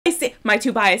see my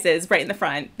two biases right in the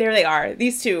front. There they are.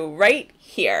 These two right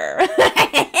here.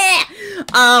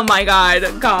 Oh my God.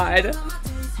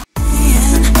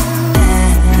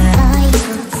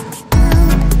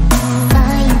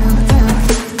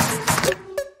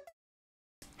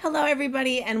 Hello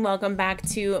everybody and welcome back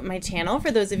to my channel. For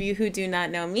those of you who do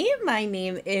not know me, my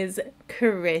name is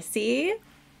Chrissy.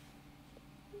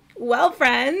 Well,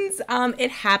 friends,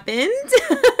 it happened.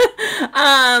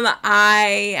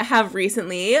 I have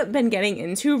recently been getting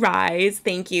into RIIZE.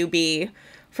 Thank you, B,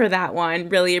 for that one.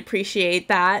 Really appreciate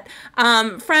that.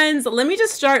 Friends, let me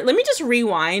just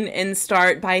rewind and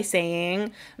start by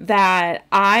saying that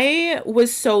I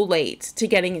was so late to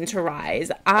getting into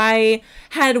RIIZE. I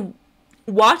had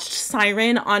watched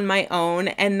Siren on my own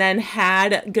and then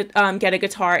had Get a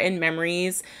Guitar and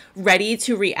Memories ready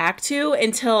to react to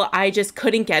until I just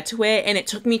couldn't get to it, and it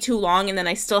took me too long, and then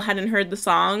I still hadn't heard the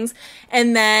songs,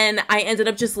 and then I ended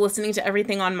up just listening to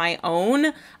everything on my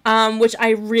own, which I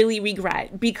really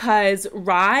regret, because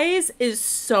RIIZE is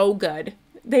so good.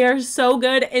 They are so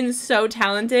good and so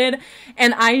talented,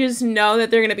 and I just know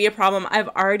that they're going to be a problem. I've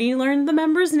already learned the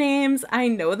members' names. I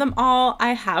know them all.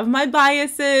 I have my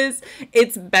biases.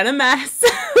 It's been a mess.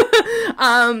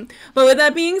 But with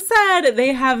that being said,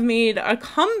 they have made a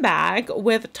comeback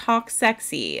with Talk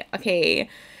Saxy. Okay.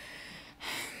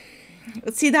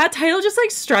 See, that title just like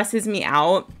stresses me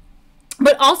out.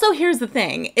 But also, here's the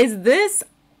thing. Is this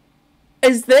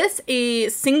a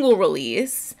single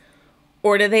release?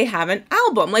 Or do they have an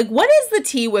album? Like, what is the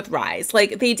tea with RIIZE?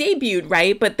 Like, they debuted,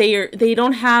 right? But they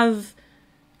don't have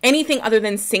anything other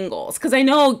than singles. Because I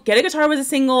know Get a Guitar was a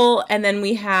single, and then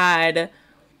we had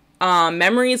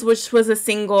Memories, which was a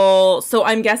single. So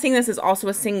I'm guessing this is also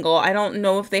a single. I don't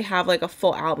know if they have, like, a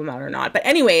full album out or not. But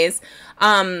anyways,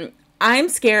 I'm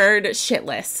scared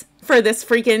shitless for this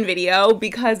freaking video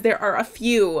because there are a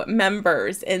few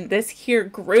members in this here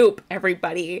group,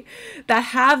 everybody, that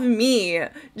have me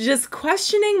just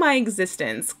questioning my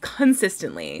existence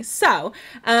consistently. So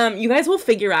you guys will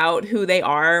figure out who they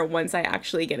are once I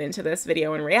actually get into this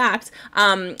video and react.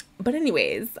 But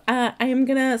anyways, I am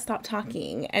gonna stop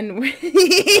talking and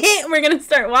we're gonna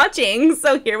start watching.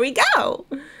 So here we go.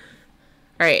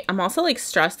 All right, I'm also like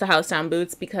stressed to house down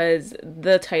boots because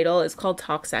the title is called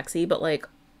Talk Saxy, but like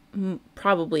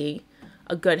probably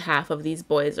a good half of these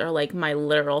boys are like my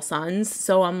literal sons,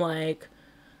 so I'm like,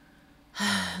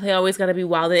 they always gotta be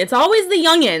wildin'. It's always the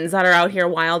youngins that are out here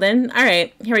wildin'. All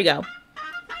right, here we go.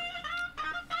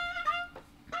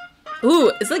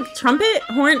 Ooh, it's like trumpet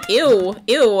horn. Ew.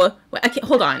 Wait, I can't,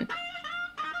 hold on.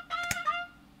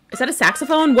 Is that a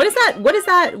saxophone? What is that? What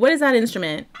is that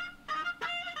instrument?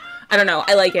 I don't know.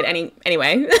 I like it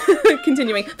anyway.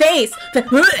 Continuing. Face.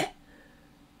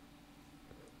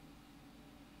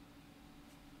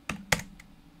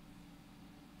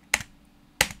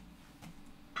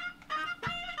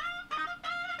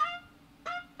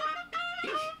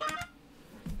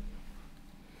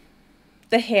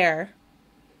 The hair.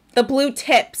 The blue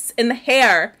tips in the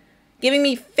hair. Giving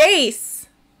me face.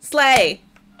 Slay.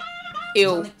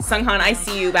 Ew. Sunghan, I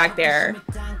see you back there.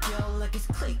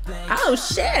 Oh,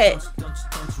 shit.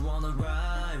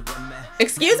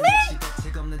 Excuse me?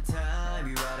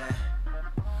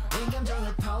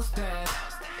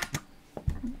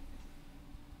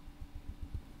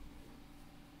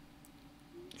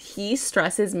 He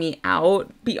stresses me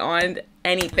out beyond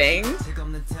anything.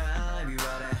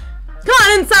 Come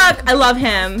on, Suck! I love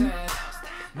him.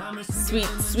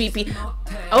 Sweepy.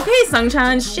 Okay,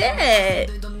 Sungchan,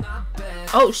 shit.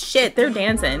 Oh, shit, they're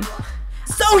dancing.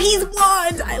 So he's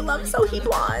blonde! I love So He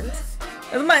Blonde.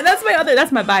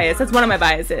 That's my bias. That's one of my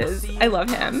biases. I love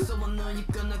him.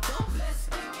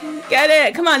 Get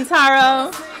it! Come on,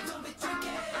 Taro.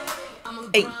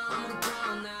 Hey.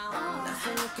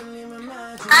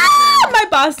 Ah! My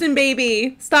Boston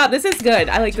baby! Stop, this is good.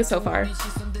 I like this so far.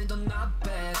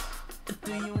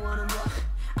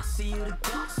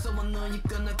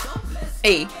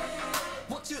 Hey.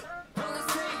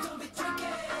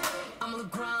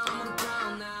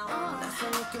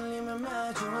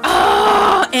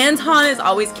 Oh, Anton is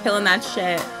always killing that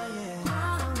shit.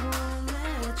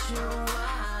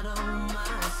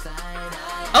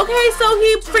 Okay, so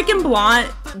he freaking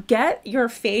blonde. Get your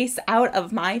face out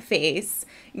of my face.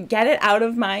 Get it out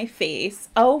of my face.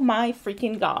 Oh my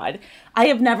freaking God. I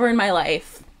have never in my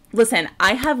life, listen,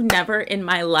 I have never in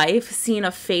my life seen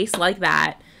a face like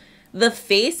that. The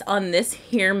face on this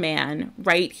here man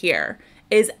right here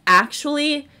is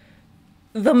actually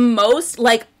the most,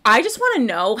 like, I just want to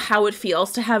know how it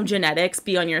feels to have genetics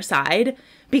be on your side,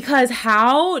 Because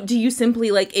how do you simply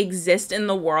like exist in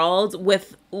the world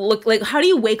with look like, how do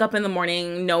you wake up in the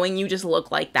morning knowing you just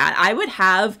look like that? I would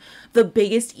have the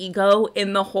biggest ego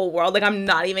in the whole world. Like, I'm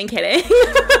not even kidding.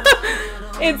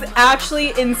 It's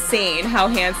actually insane how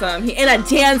handsome he, and a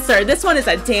dancer. This one is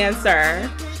a dancer.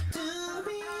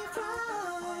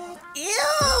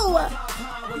 Ew.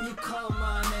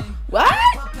 What?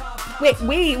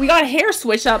 Wait, we got hair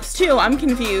switch ups too. I'm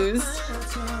confused.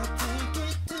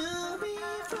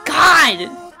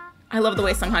 God! I love the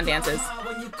way Sunghan dances.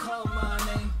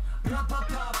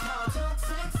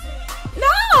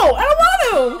 No! I don't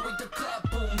want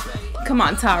to! Come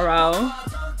on, Taro.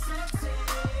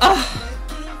 Ugh.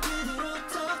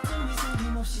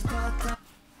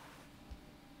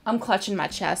 I'm clutching my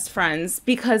chest, friends,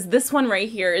 because this one right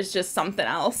here is just something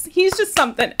else. He's just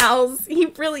something else. He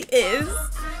really is.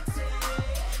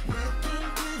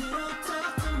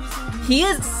 He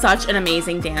is such an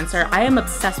amazing dancer. I am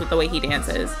obsessed with the way he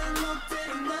dances.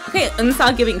 Okay,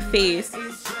 Unsal giving face.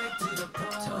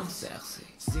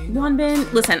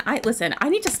 Wonbin, listen, I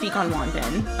need to speak on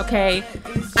Wonbin, okay?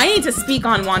 I need to speak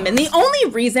on Wonbin. The only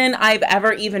reason I've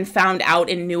ever even found out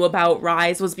and knew about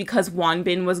RIIZE was because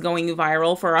Wonbin was going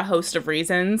viral for a host of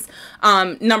reasons.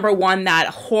 Number one,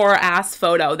 that whore-ass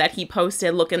photo that he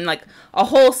posted looking like a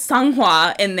whole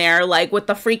Seonghwa in there, like with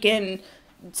the freaking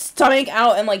stomach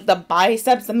out and like the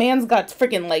biceps. The man's got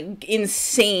freaking like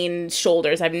insane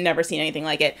shoulders. I've never seen anything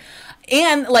like it.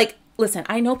 And like, listen,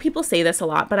 I know people say this a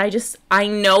lot, but I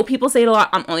know people say it a lot.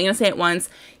 I'm only gonna say it once.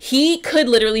 He could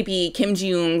literally be Kim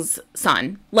Ji-young's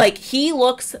son. Like, he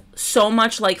looks so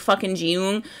much like fucking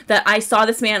Ji-young that I saw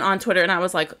this man on Twitter and I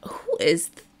was like, who is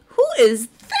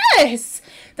this?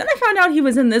 Then I found out he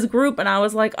was in this group and I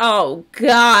was like, oh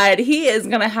God, he is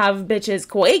gonna have bitches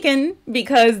quaking,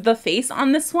 because the face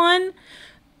on this one,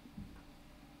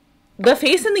 the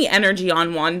face and the energy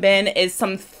on Wonbin is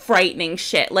some frightening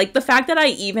shit. Like, the fact that I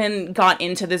even got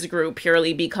into this group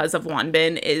purely because of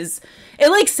Wonbin is, it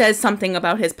like says something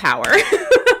about his power.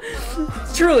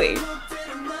 Truly.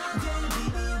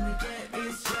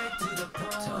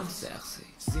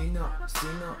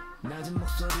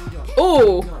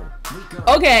 Ooh.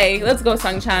 Okay, let's go,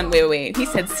 Sungchan. Wait. He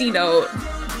said C note.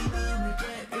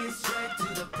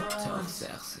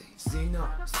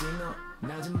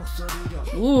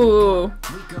 Ooh.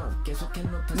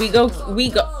 We go.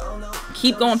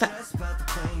 Keep going fast.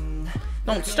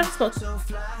 Don't stress about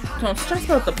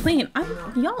the plane.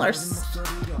 Y'all are.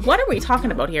 What are we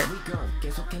talking about here?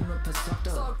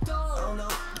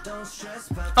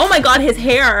 Oh my God, his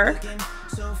hair.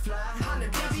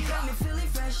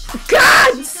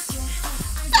 God!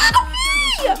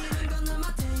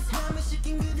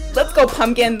 Let's go,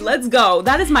 pumpkin. Let's go.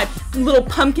 That is my little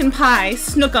pumpkin pie,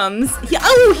 Snookums.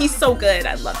 Oh, he's so good.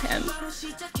 I love him.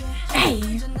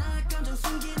 Hey.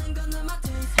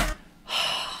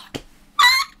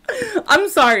 I'm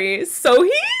sorry. Sohee,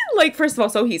 like, first of all,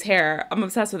 Sohee's hair. I'm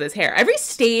obsessed with his hair. Every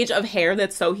stage of hair that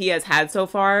Sohee has had so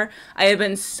far, I have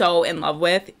been so in love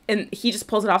with, and he just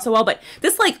pulls it off so well. But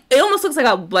this, like, it almost looks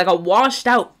like a washed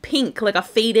out pink, like a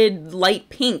faded light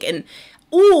pink, and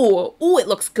ooh, it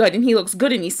looks good, and he looks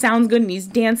good, and he sounds good, and he's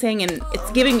dancing, and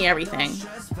it's giving me everything.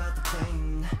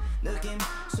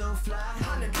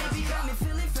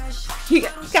 He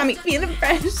got me feeling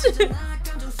fresh.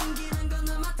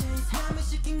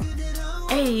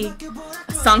 Hey,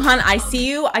 Sunghan, I see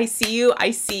you.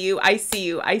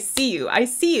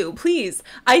 Please,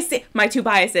 I see my two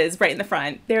biases right in the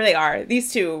front. There they are.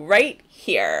 These two right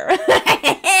here.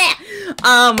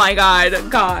 Oh my God.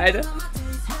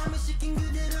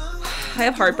 I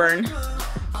have heartburn.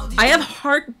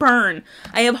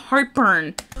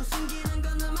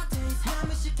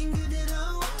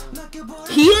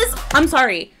 He is, I'm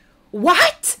sorry.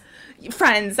 What?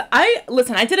 Friends, I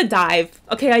did a dive.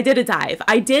 Okay, I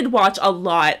did watch a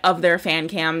lot of their fan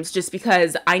cams just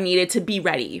because I needed to be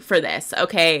ready for this,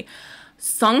 okay?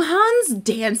 Sunghan's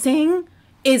dancing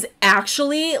is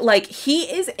actually, like,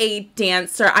 he is a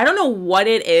dancer. I don't know what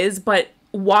it is, but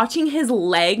watching his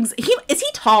legs, is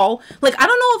he tall? Like, I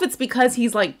don't know if it's because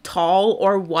he's, like, tall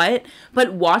or what,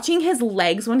 but watching his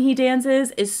legs when he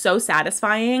dances is so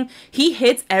satisfying. He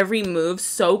hits every move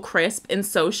so crisp and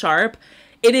so sharp.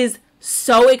 It is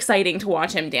so exciting to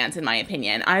watch him dance, in my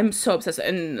opinion. I'm so obsessed,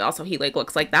 and also he like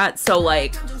looks like that, so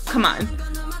like, come on.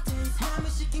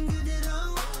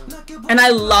 And I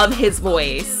love his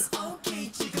voice.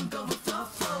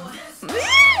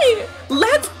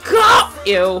 Let's go.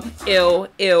 Ew,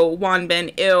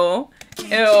 Wonbin, ew.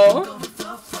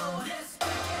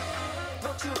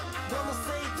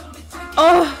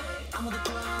 Oh,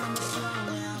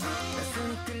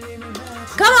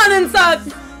 come on,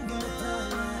 Unsuk.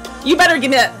 You better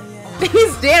give me that.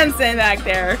 He's dancing back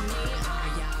there.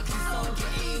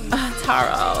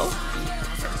 Taro.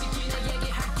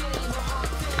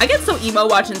 I get so emo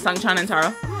watching Sungchan and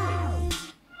Taro.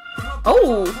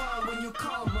 Oh.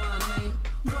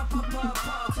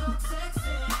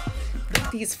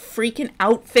 These freaking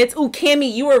outfits. Oh,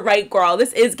 Cammy, you were right, girl.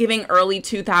 This is giving early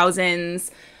 2000s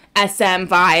SM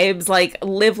vibes. Like,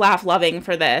 live, laugh, loving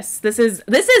for this. This is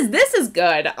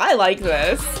good. I like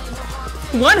this.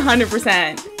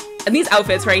 100%. And these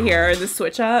outfits right here, the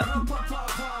switch up.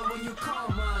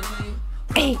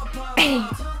 Hey, hey.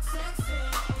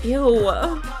 Ew.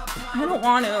 I don't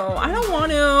want to. I don't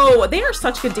want to. They are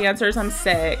such good dancers. I'm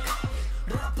sick.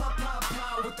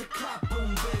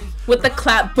 With the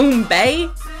clap boom bay?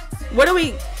 What are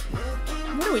we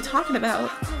talking about?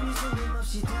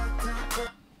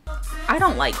 I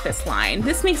don't like this line.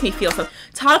 This makes me feel so.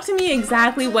 Talk to me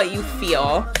exactly what you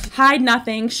feel. Hide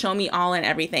nothing, show me all and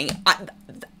everything.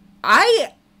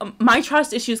 My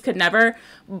trust issues could never,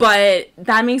 but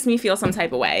that makes me feel some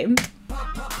type of way.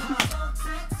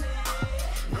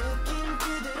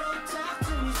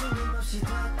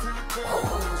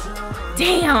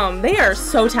 Damn, they are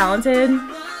so talented.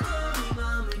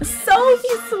 Sophie,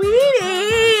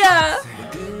 sweetie.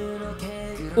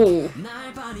 Ooh.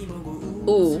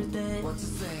 Ooh.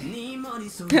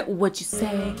 What you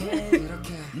say?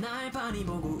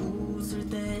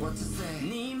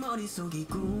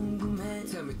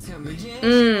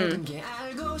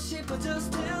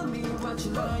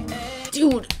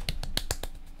 Dude.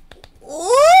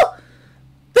 Ooh.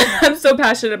 I'm so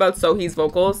passionate about Sohee's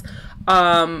vocals.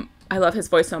 I love his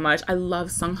voice so much. I love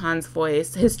Sunghan's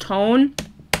voice. His tone.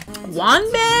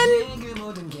 Wanbin.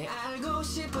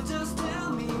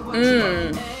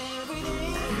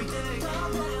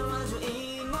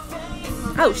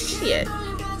 Oh shit.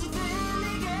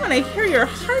 When I hear your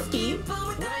heartbeat.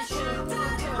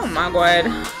 Oh my god.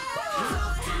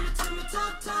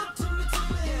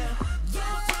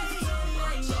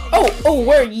 Oh,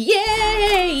 word. Yeah.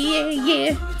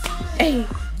 Hey.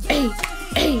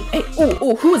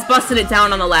 Oh, who was busting it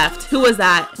down on the left? Who was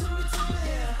that?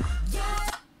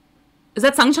 Is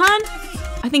that Sungchan?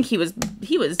 I think he was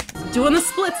doing the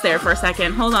splits there for a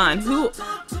second. Hold on. Who?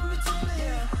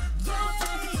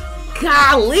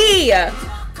 Golly.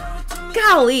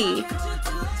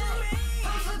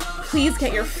 Please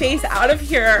get your face out of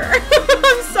here.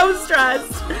 I'm so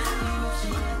stressed.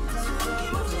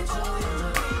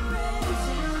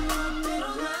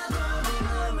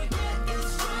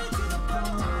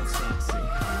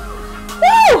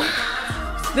 Woo!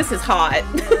 This is hot.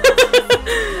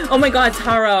 Oh my god,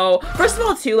 Taro. First of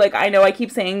all, too, like, I know I keep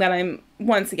saying that I'm,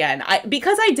 once again,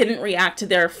 because I didn't react to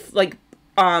their, like,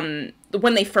 when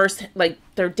they first, like,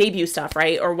 their debut stuff,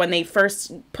 right? Or when they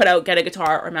first put out Get a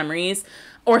Guitar or Memories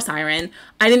or Siren,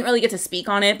 I didn't really get to speak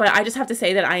on it, but I just have to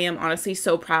say that I am honestly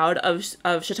so proud of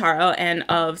Shotaro and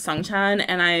of Sungchan,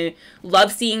 and I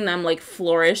love seeing them, like,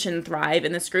 flourish and thrive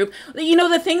in this group. You know,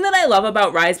 the thing that I love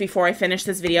about RIIZE, before I finish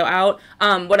this video out,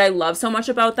 what I love so much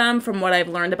about them, from what I've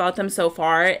learned about them so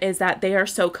far, is that they are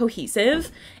so cohesive,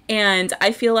 and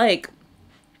I feel like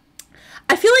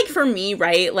for me,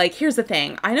 right, like, here's the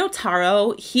thing. I know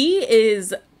Taro, he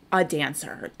is a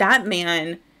dancer. That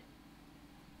man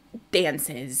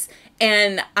dances.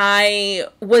 And I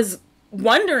was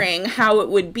wondering how it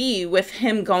would be with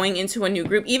him going into a new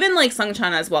group, even like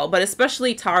Sungchan as well, but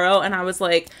especially Taro. And I was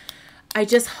like, I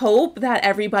just hope that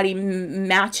everybody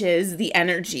matches the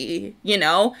energy, you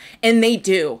know? And they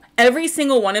do. Every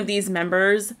single one of these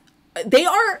members, they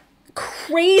are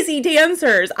crazy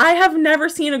dancers. I have never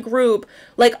seen a group,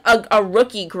 like a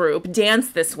rookie group,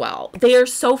 dance this well. They are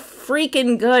so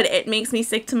freaking good. It makes me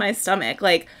sick to my stomach.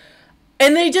 Like,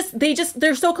 and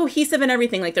they're so cohesive and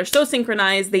everything. Like, they're so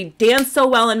synchronized. They dance so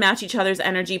well and match each other's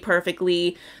energy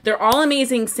perfectly. They're all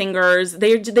amazing singers.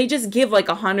 They just give like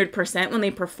 100% when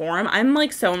they perform. I'm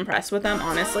like so impressed with them,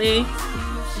 honestly.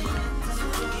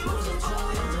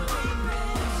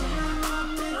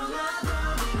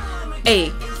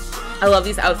 Hey. I love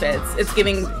these outfits. It's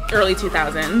giving early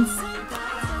 2000s.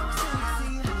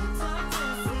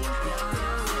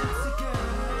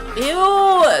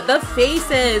 Ew, the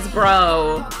faces,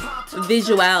 bro.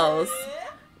 Visuals.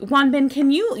 Wanbin, can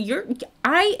you,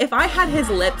 if I had his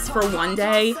lips for one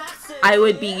day, I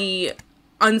would be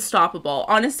unstoppable.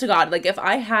 Honest to God, like, if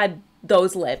I had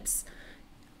those lips,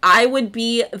 I would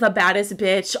be the baddest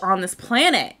bitch on this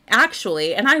planet,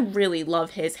 actually. And I really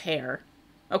love his hair,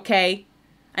 okay?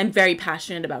 I'm very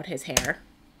passionate about his hair.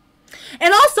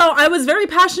 And also, I was very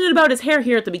passionate about his hair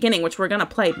here at the beginning, which we're gonna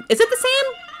play. Is it the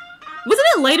same? Wasn't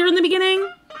it later in the beginning?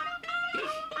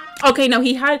 Okay, no,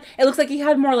 he had, it looks like he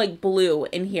had more like blue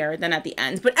in here than at the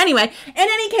end. But anyway, in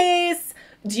any case,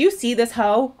 do you see this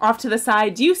hoe off to the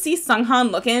side? Do you see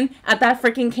Sunghan looking at that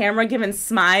freaking camera giving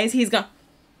smiles? He's going,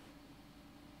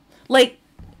 like,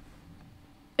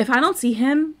 if I don't see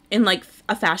him in like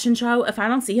a fashion show, if I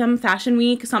don't see him fashion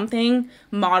week, something,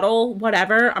 model,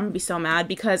 whatever, I'm gonna be so mad,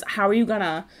 because how are you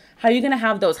gonna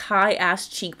have those high ass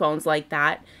cheekbones like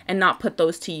that and not put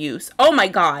those to use? Oh my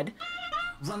God.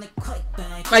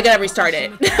 I gotta restart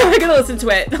it. I gotta listen to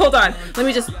it. Hold on. Let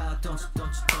me just.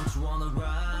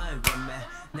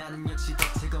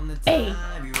 Hey,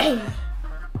 hey.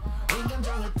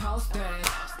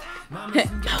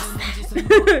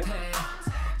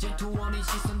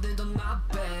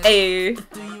 Hey.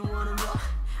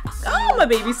 Oh, my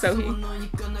baby Sohee.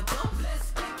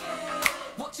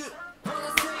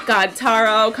 God,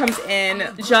 Taro comes in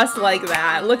just like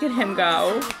that. Look at him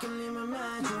go.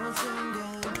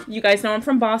 You guys know I'm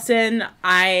from Boston.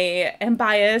 I am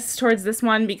biased towards this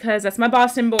one because that's my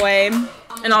Boston boy.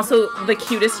 And also the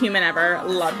cutest human ever.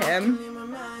 Love him.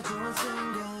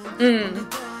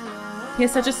 He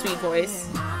has such a sweet voice.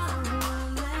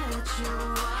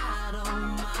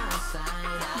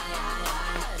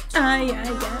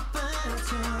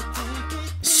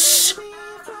 Shh!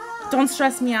 Don't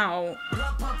stress me out.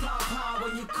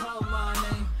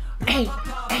 Hey,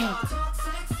 hey.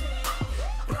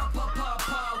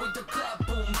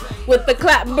 With the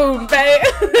clap boom, babe.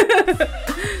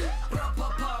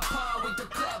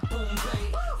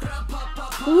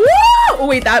 Woo! Oh,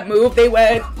 wait, that move, they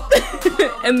went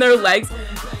in their legs.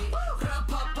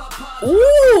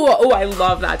 Ooh! Oh, I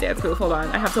love that dance move. Hold on,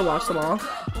 I have to watch them all.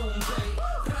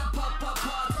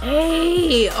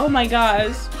 Hey! Oh my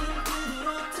gosh.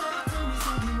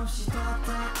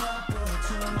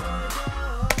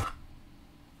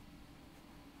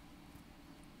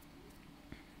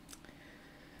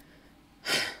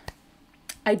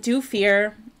 I do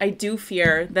fear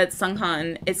that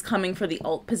Sunghan is coming for the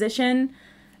ult position,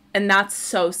 and that's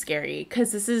so scary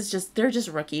because they're just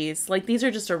rookies. Like, these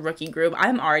are just a rookie group.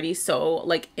 I'm already so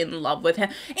like in love with him,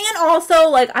 and also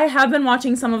like I have been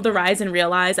watching some of the RIIZE and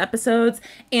RIIZE episodes,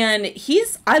 and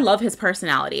I love his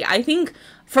personality. I think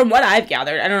from what I've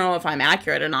gathered, I don't know if I'm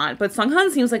accurate or not, but Sunghan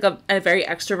seems like a very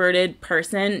extroverted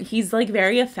person. He's like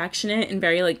very affectionate and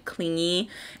very like clingy,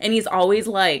 and he's always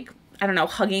like, I don't know,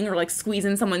 hugging or like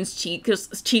squeezing someone's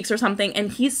cheeks or something.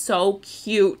 And he's so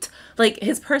cute. Like,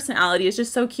 his personality is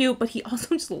just so cute, but he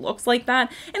also just looks like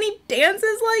that. And he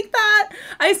dances like that.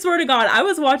 I swear to God, I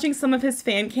was watching some of his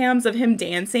fan cams of him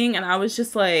dancing, and I was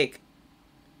just like,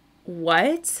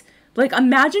 what? Like,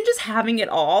 imagine just having it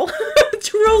all.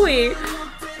 Truly.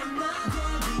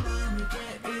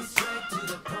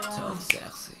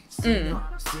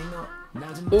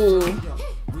 Ooh.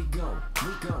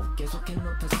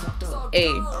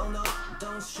 Hey.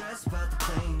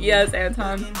 Yes,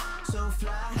 Anton.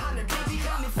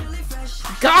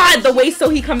 God, the way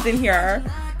Sohee comes in here.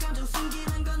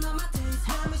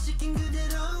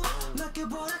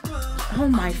 Oh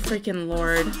my freaking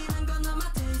Lord.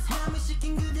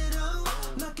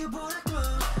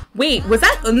 Wait, was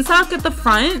that Unsak at the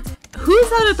front? Who's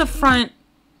that at the front?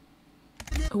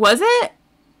 Was it?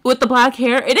 With the black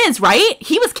hair? It is, right?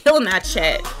 He was killing that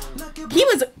shit. He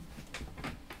was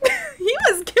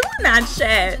killing that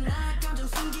shit.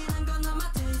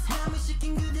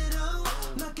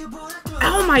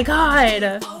 Oh my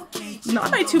God.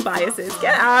 Not my two biases.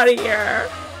 Get out of here.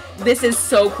 This is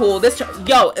so cool.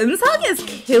 Yo, Unsak is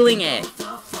killing it.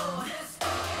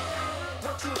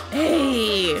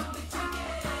 Hey.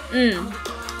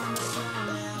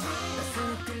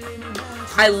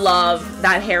 I love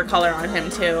that hair color on him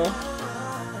too.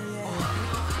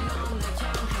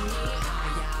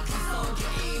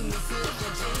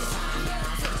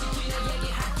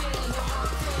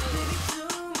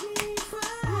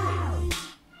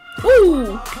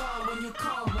 Ooh.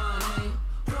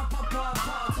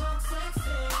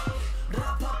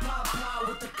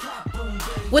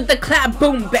 With the clap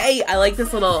boom bay. I like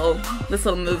this little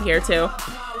move here too.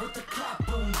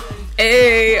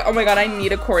 Hey, oh my God, I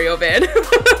need a choreo vid.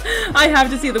 I have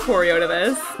to see the choreo to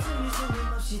this.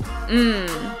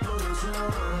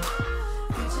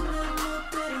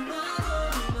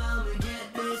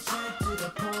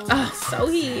 Oh,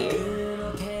 Sohee.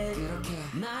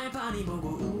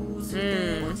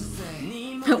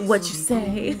 What'd you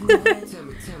say?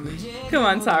 Come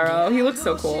on, Taro. He looks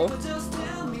so cool.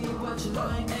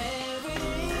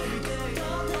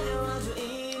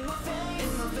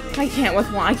 I can't with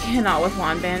I cannot with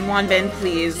Wanbin. Wanbin,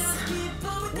 please.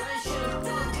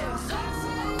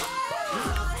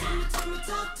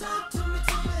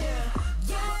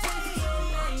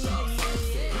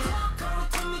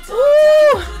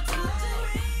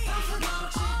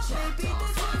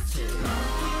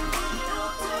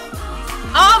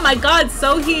 my god,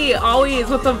 Sohee always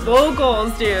with the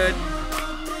vocals, dude.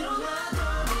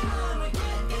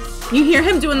 You hear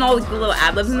him doing all the little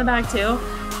ad-libs in the back too?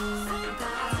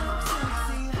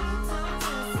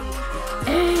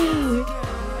 Hey.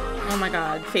 Oh my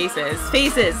god, faces,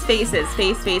 faces,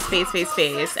 faces,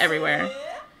 face everywhere.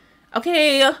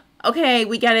 Okay, okay,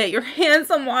 we get it. You're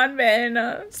handsome,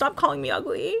 Wanbin. Stop calling me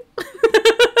ugly.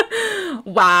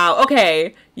 Wow.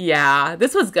 Okay. Yeah,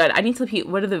 this was good. I need to repeat.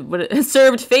 What are the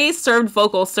served face, served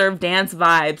vocal, served dance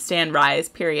vibe, stand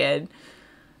RIIZE. Period.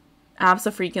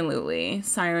 Abso-freaking-lutely.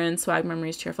 Siren, swag,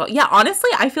 memories, cheerful. Yeah, honestly,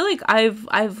 I feel like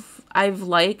I've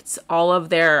liked all of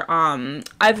their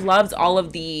I've loved all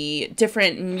of the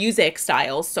different music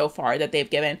styles so far that they've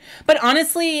given. But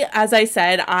honestly, as I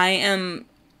said, I am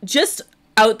just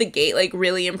out the gate like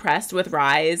really impressed with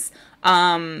RIIZE.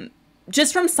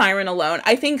 Just from Siren alone.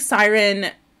 I think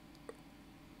Siren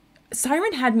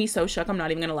had me so shook. I'm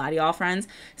not even gonna lie to y'all, friends.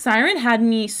 Siren had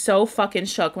me so fucking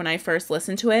shook when I first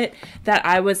listened to it that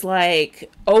I was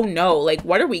like, oh no, like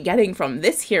what are we getting from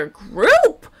this here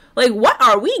group? Like what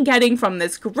are we getting from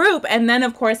this group? And then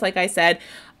of course, like I said,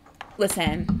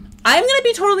 listen, I'm gonna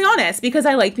be totally honest because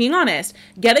I like being honest.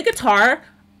 Get a Guitar,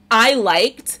 I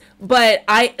liked, but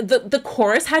the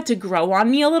chorus had to grow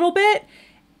on me a little bit.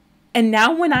 And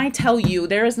now when I tell you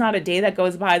there is not a day that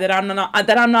goes by that I'm not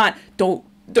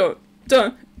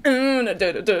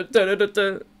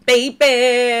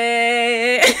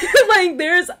baby. Like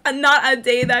there's not a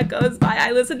day that goes by.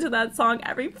 I listen to that song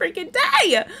every freaking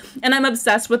day. And I'm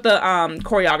obsessed with the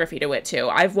choreography to it too.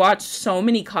 I've watched so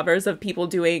many covers of people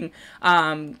doing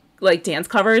like dance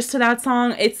covers to that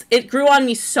song. It grew on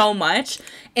me so much.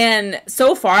 And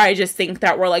so far, I just think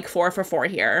that we're like 4 for 4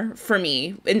 here for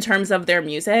me in terms of their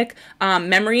music.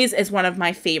 Memories is one of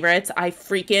my favorites.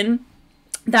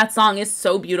 That song is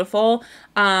so beautiful.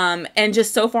 And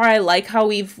just so far, I like how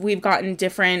we've gotten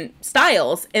different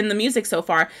styles in the music so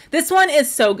far. This one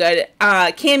is so good.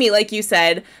 Cammy, like you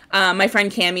said, my friend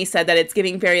Cammy said that it's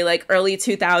giving very like early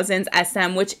 2000s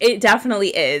SM, which it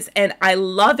definitely is. And I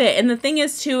love it. And the thing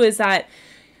is too, is that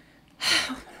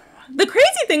the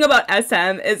crazy thing about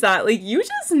SM is that like you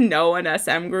just know an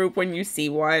SM group when you see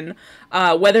one,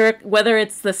 whether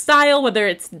it's the style, whether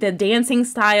it's the dancing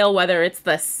style, whether it's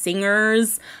the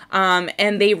singers,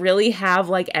 and they really have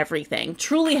like everything,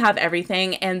 truly have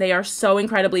everything, and they are so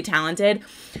incredibly talented.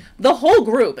 The whole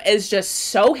group is just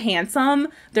so handsome.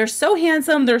 They're so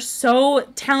handsome. They're so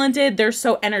talented. They're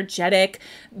so energetic.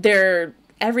 They're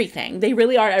everything. They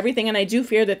really are everything. And I do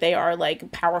fear that they are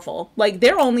like powerful. Like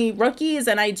they're only rookies.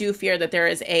 And I do fear that there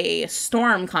is a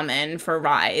storm coming for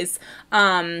RIIZE.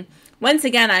 Once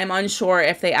again, I'm unsure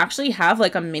if they actually have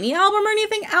like a mini album or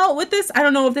anything out with this. I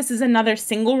don't know if this is another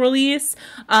single release.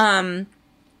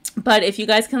 But if you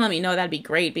guys can let me know, that'd be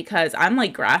great because I'm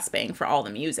like grasping for all the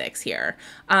musics here.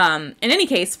 In any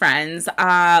case, friends,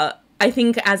 I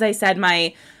think, as I said,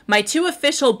 my 2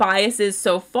 official biases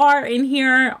so far in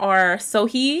here are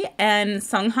Sohee and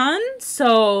Sunghan.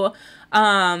 So,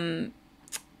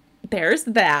 there's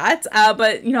that.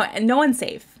 But, you know, no one's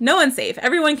safe. No one's safe.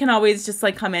 Everyone can always just,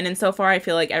 like, come in. And so far, I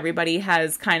feel like everybody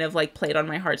has kind of, like, played on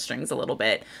my heartstrings a little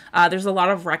bit. There's a lot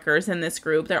of wreckers in this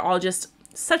group. They're all just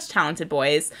such talented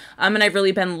boys, and I've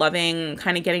really been loving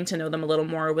kind of getting to know them a little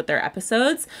more with their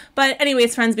episodes. But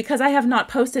anyways, friends, because I have not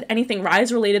posted anything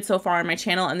RIIZE related so far on my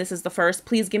channel, and this is the first,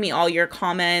 please give me all your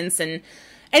comments and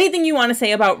anything you want to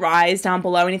say about RIIZE down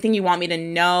below, anything you want me to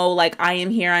know. Like, I am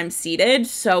here, I'm seated,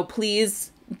 so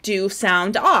please do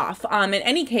sound off. In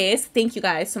any case, thank you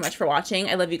guys so much for watching.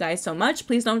 I love you guys so much.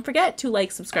 Please don't forget to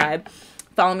like, subscribe,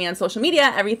 follow me on social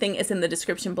media. Everything is in the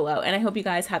description below. And I hope you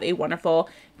guys have a wonderful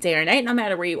day or night, no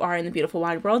matter where you are in the beautiful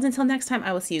wide world. Until next time,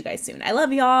 I will see you guys soon. I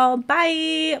love y'all.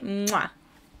 Bye. Mwah.